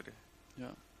comes sweeter. Yeah.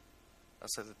 I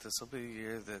say that this will be a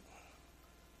year that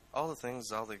all the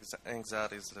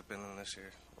anxieties that have been in this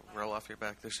year will roll off your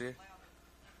back this year.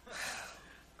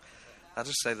 I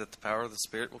just say that the power of the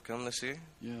Spirit will come this year.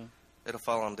 Yeah. It'll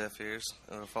fall on deaf ears.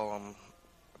 It'll fall on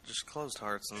just closed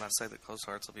hearts. And I say that closed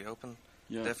hearts will be open.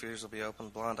 Yeah. Deaf ears will be open.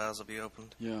 Blind eyes will be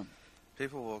opened. Yeah.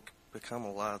 People will become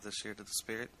alive this year to the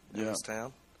Spirit in this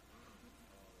town.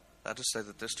 I just say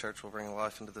that this church will bring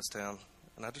life into this town.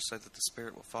 And I just say that the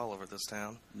Spirit will fall over this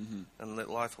town. Mm-hmm. And that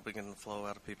life will begin to flow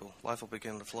out of people. Life will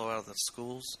begin to flow out of the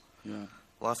schools. Yeah.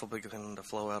 Life will begin to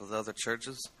flow out of the other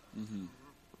churches. Mm-hmm.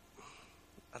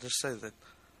 I just say that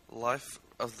life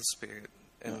of the Spirit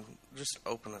and just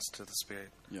openness to the Spirit.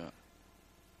 Yeah.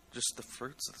 Just the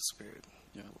fruits of the Spirit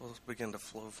Yeah. will begin to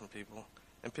flow from people.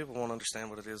 And people won't understand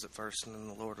what it is at first, and then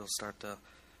the Lord will start to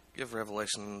give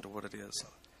revelation into what it is.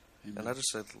 Amen. And I just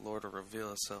said the Lord will reveal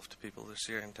Himself to people this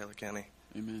year in Taylor County.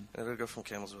 Amen. And it'll go from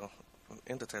Campbellsville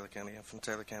into Taylor County, and from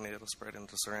Taylor County it'll spread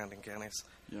into surrounding counties.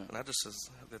 Yeah. And I just says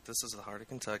that this is the heart of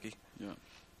Kentucky, Yeah.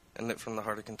 and that from the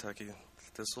heart of Kentucky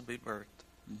this will be birthed,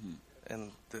 Mm-hmm.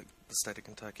 and the state of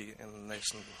Kentucky and the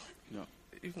nation, Yeah.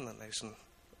 even the nation,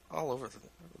 all over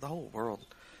the whole world.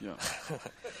 Yeah.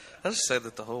 I just say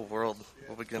that the whole world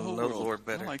will begin to know the Lord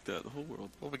better. I like that. The whole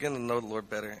world. We'll begin to know the Lord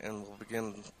better, and we'll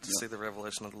begin to Yeah. see the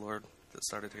revelation of the Lord that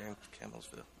started here in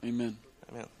Campbellsville. Amen.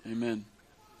 Amen. Amen.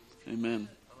 Amen.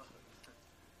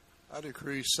 I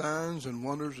decree signs and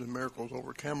wonders and miracles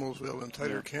over Campbellsville and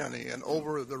Taylor County and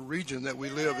over the region that we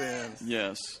live in.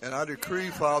 Yes. And I decree,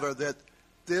 Father, that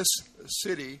this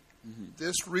city,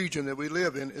 this region that we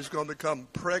live in, is going to become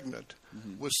pregnant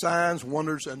with signs,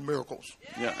 wonders, and miracles.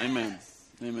 Yeah. Amen.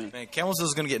 Amen. Man, Campbellsville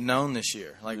is going to get known this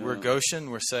year. Like, we're Yeah. Goshen,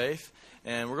 we're safe,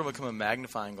 and we're going to become a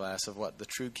magnifying glass of what the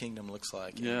true kingdom looks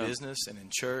like in Yeah. business and in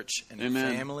church and Amen.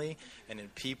 in family and in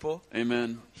people.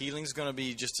 Amen. Healing's going to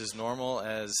be just as normal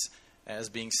as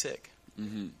being sick.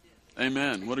 Mm-hmm.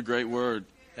 Amen. What a great word.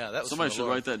 Yeah, that was Somebody from the should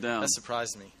Lord. write that down. That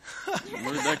surprised me.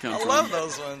 Where did that come I from? love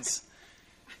those ones.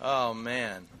 Oh,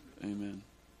 man. Amen.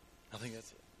 I think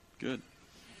that's it. Good.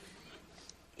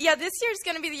 Yeah, this year's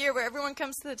going to be the year where everyone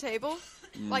comes to the table.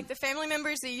 Like the family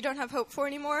members that you don't have hope for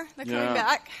anymore, they're Yeah. coming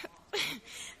back.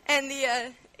 And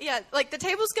the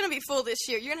table's going to be full this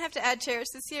year. You're going to have to add chairs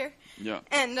this year. Yeah.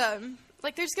 And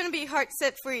there's going to be hearts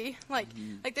set free. Like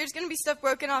there's going to be stuff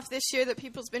broken off this year that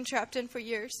people's been trapped in for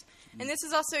years. And this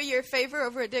is also a year of favor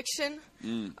over addiction,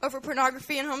 over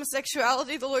pornography and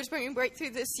homosexuality. The Lord's bringing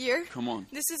breakthrough this year. Come on.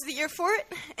 This is the year for it.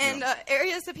 And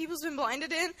areas that people's been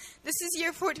blinded in, this is the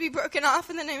year for it to be broken off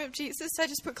in the name of Jesus. I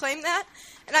just proclaim that.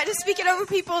 And I just speak it over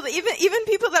people, that even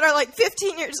people that are like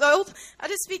 15 years old. I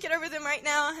just speak it over them right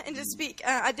now and just speak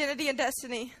identity and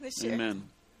destiny this year. Amen.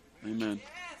 Amen.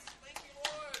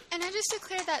 And I just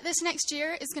declare that this next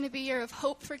year is going to be a year of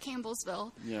hope for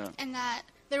Campbellsville. Yeah. And that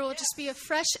there will just be a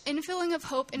fresh infilling of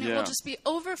hope, and it Yeah. will just be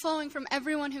overflowing from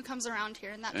everyone who comes around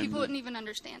here, and that Amen. people wouldn't even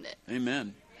understand it.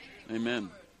 Amen. Amen.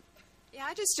 Yeah,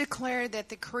 I just declare that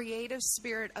the creative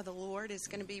spirit of the Lord is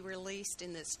going to be released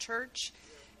in this church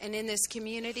and in this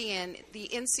community, and the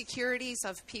insecurities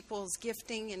of people's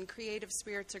gifting and creative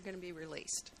spirits are going to be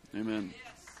released. Amen.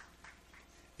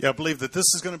 Yeah, I believe that this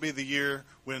is going to be the year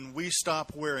when we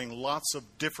stop wearing lots of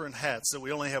different hats, that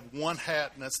we only have one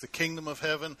hat, and that's the kingdom of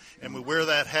heaven, and we wear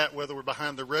that hat whether we're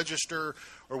behind the register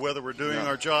or whether we're doing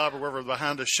our job or whether we're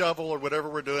behind a shovel or whatever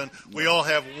we're doing. We all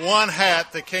have one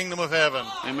hat, the kingdom of heaven.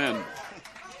 Amen.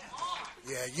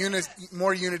 Yeah,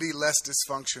 more unity, less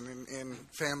dysfunction in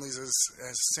families, as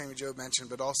Sammy Joe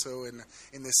mentioned, but also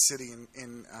in this city,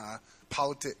 in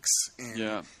politics,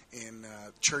 in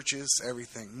churches,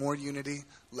 everything. More unity,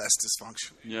 less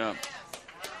dysfunction. Yeah.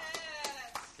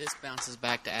 This bounces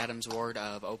back to Adam's word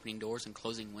of opening doors and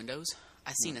closing windows.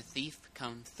 I seen a thief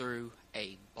come through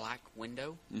a black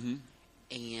window,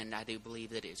 and I do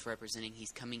believe that it's representing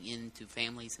he's coming into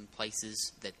families and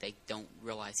places that they don't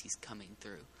realize he's coming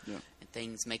through. Yeah.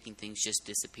 And making things just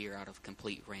disappear out of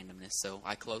complete randomness. So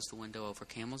I closed the window over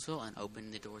Campbellsville and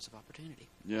opened the doors of opportunity.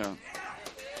 Yeah.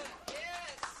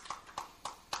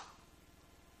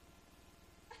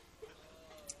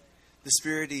 The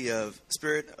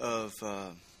spirit of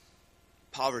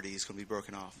poverty is going to be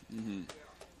broken off. Mm-hmm.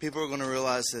 People are going to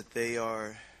realize that they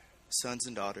are sons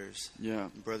and daughters, Yeah.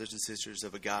 brothers and sisters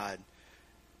of a God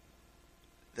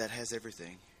that has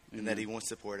everything and that He wants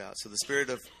to pour it out. So the spirit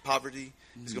of poverty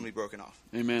is going to be broken off.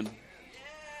 Amen.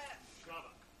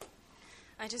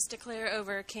 I just declare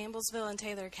over Campbellsville and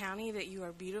Taylor County that you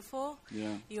are beautiful,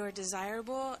 Yeah. you are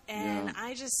desirable, and Yeah.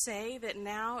 I just say that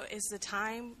now is the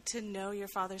time to know your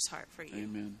Father's heart for you.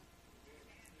 Amen.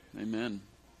 Amen.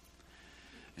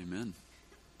 Amen.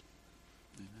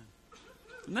 Amen.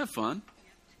 Isn't that fun?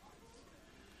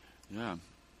 Yeah.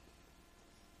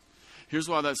 Here's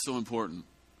why that's so important.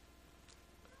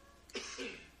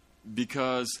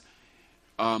 Because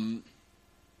in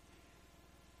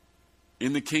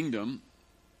the kingdom,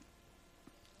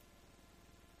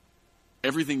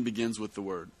 everything begins with the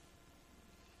word.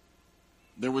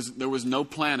 There was no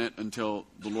planet until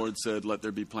the Lord said, "Let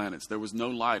there be planets." There was no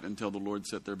light until the Lord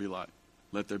said, "There be light."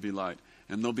 Let there be light.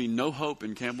 And there'll be no hope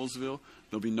in Campbellsville.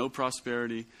 There'll be no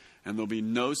prosperity. And there'll be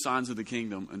no signs of the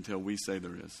kingdom until we say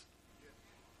there is.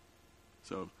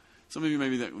 So some of you may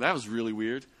be thinking, that was really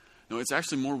weird. No, it's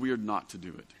actually more weird not to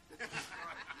do it.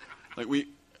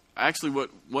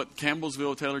 What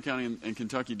Campbellsville, Taylor County, and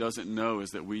Kentucky doesn't know is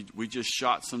that we just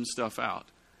shot some stuff out.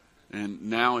 And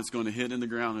now it's going to hit in the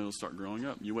ground and it'll start growing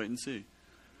up. You wait and see.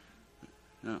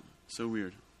 Yeah, so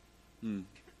weird.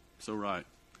 So right.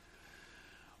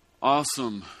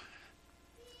 Awesome.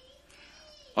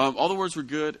 All the words were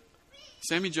good.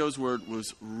 Sammy Joe's word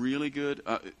was really good.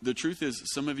 The truth is,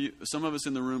 some of us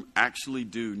in the room actually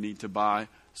do need to buy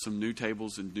some new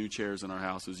tables and new chairs in our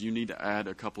houses. You need to add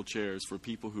a couple chairs for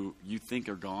people who you think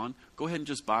are gone. Go ahead and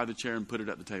just buy the chair and put it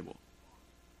at the table.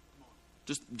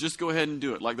 Just go ahead and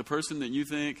do it. Like the person that you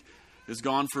think is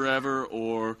gone forever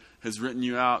or has written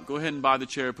you out, go ahead and buy the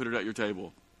chair, put it at your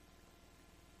table.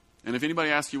 And if anybody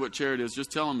asks you what chair it is,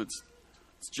 just tell them it's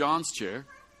John's chair.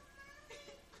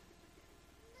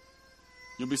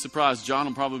 You'll be surprised. John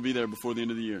will probably be there before the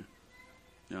end of the year.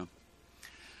 Yeah.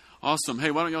 Awesome. Hey,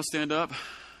 why don't y'all stand up?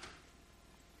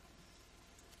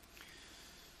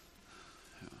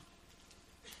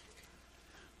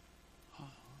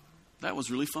 That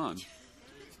was really fun.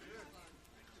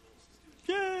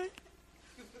 Yay!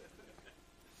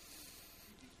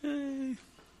 Yay!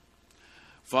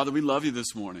 Father, we love you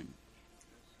this morning.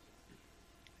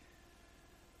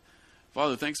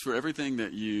 Father, thanks for everything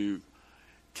that you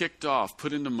kicked off,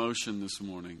 put into motion this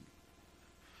morning.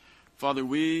 Father,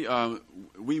 we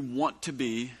want to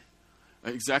be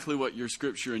exactly what your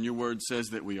scripture and your word says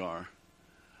that we are.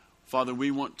 Father,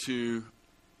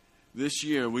 this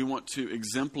year, we want to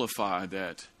exemplify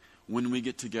that when we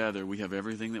get together, we have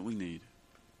everything that we need.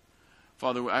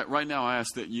 Father, right now I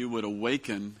ask that you would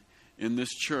awaken in this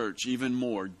church even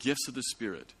more gifts of the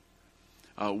Spirit,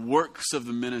 works of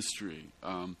the ministry.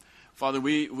 Father,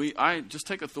 I just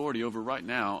take authority over right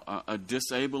now a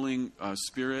disabling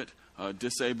spirit, a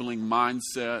disabling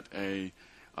mindset, a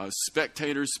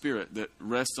spectator spirit that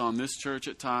rests on this church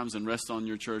at times and rests on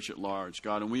your church at large,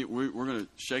 God. And we're going to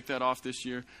shake that off this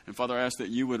year. And Father, I ask that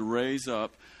you would raise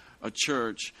up a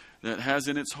church that has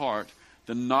in its heart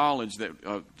the knowledge that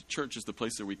the church is the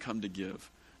place that we come to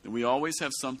give. That we always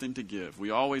have something to give.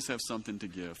 We always have something to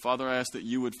give. Father, I ask that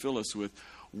you would fill us with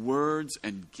words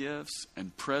and gifts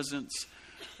and presence.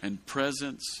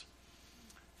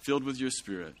 filled with your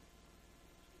Spirit.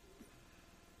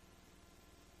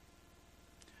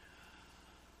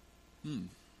 In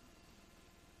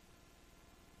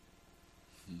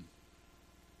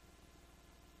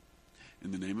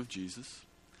the name of Jesus.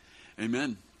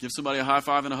 Amen. Give somebody a high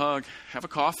five and a hug. Have a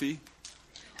coffee.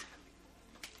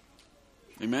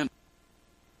 Amen.